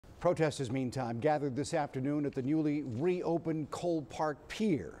Protesters, meantime, gathered this afternoon at the newly reopened Cole Park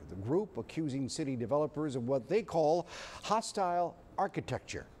Pier. The group accusing city developers of what they call hostile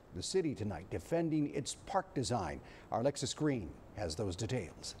architecture. The city tonight defending its park design. Our Alexis Green has those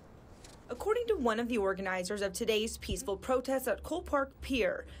details. According to one of the organizers of today's peaceful protest at Cole Park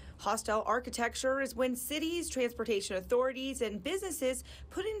Pier, hostile architecture is when cities, transportation authorities, and businesses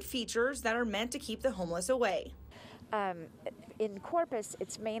put in features that are meant to keep the homeless away. In Corpus,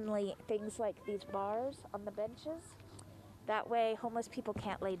 it's mainly things like these bars on the benches. That way, homeless people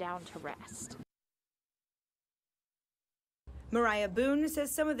can't lay down to rest. Mariah Boone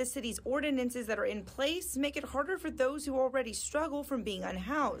says some of the city's ordinances that are in place make it harder for those who already struggle from being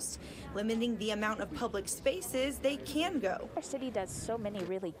unhoused, limiting the amount of public spaces they can go. Our city does so many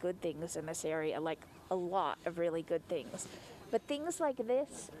really good things in this area, like a lot of really good things. But things like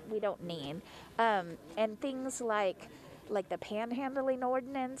this, we don't need. And things like the panhandling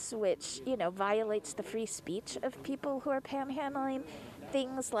ordinance, which, violates the free speech of people who are panhandling.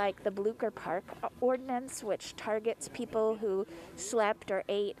 Things like the Blucher Park ordinance, which targets people who slept or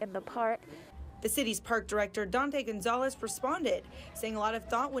ate in the park. The city's park director, Dante Gonzalez, responded, saying a lot of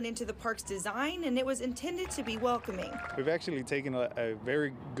thought went into the park's design and it was intended to be welcoming. We've actually taken a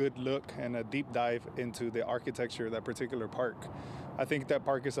very good look and a deep dive into the architecture of that particular park. I think that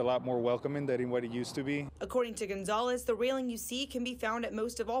park is a lot more welcoming than what it used to be. According to Gonzalez, the railing you see can be found at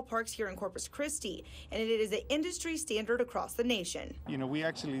most of all parks here in Corpus Christi, and it is an industry standard across the nation. We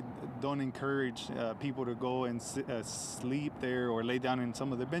actually don't encourage people to go and sleep there or lay down in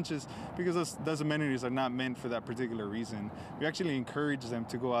some of the benches because those amenities are not meant for that particular reason. We actually encourage them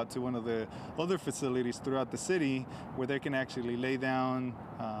to go out to one of the other facilities throughout the city where they can actually lay down,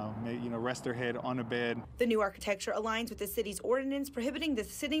 rest their head on a bed. The new architecture aligns with the city's ordinance prohibiting the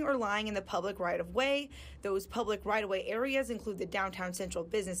sitting or lying in the public right-of-way. Those public right-of-way areas include the downtown Central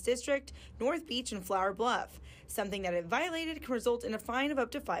Business District, North Beach, and Flower Bluff. Something that if violated can result in a fine of up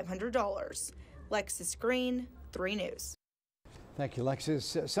to $500. Alexis Green, 3 News. Thank you,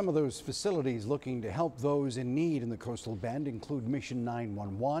 Alexis. Some of those facilities looking to help those in need in the Coastal Bend include Mission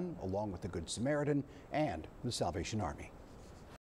 911, along with the Good Samaritan and the Salvation Army.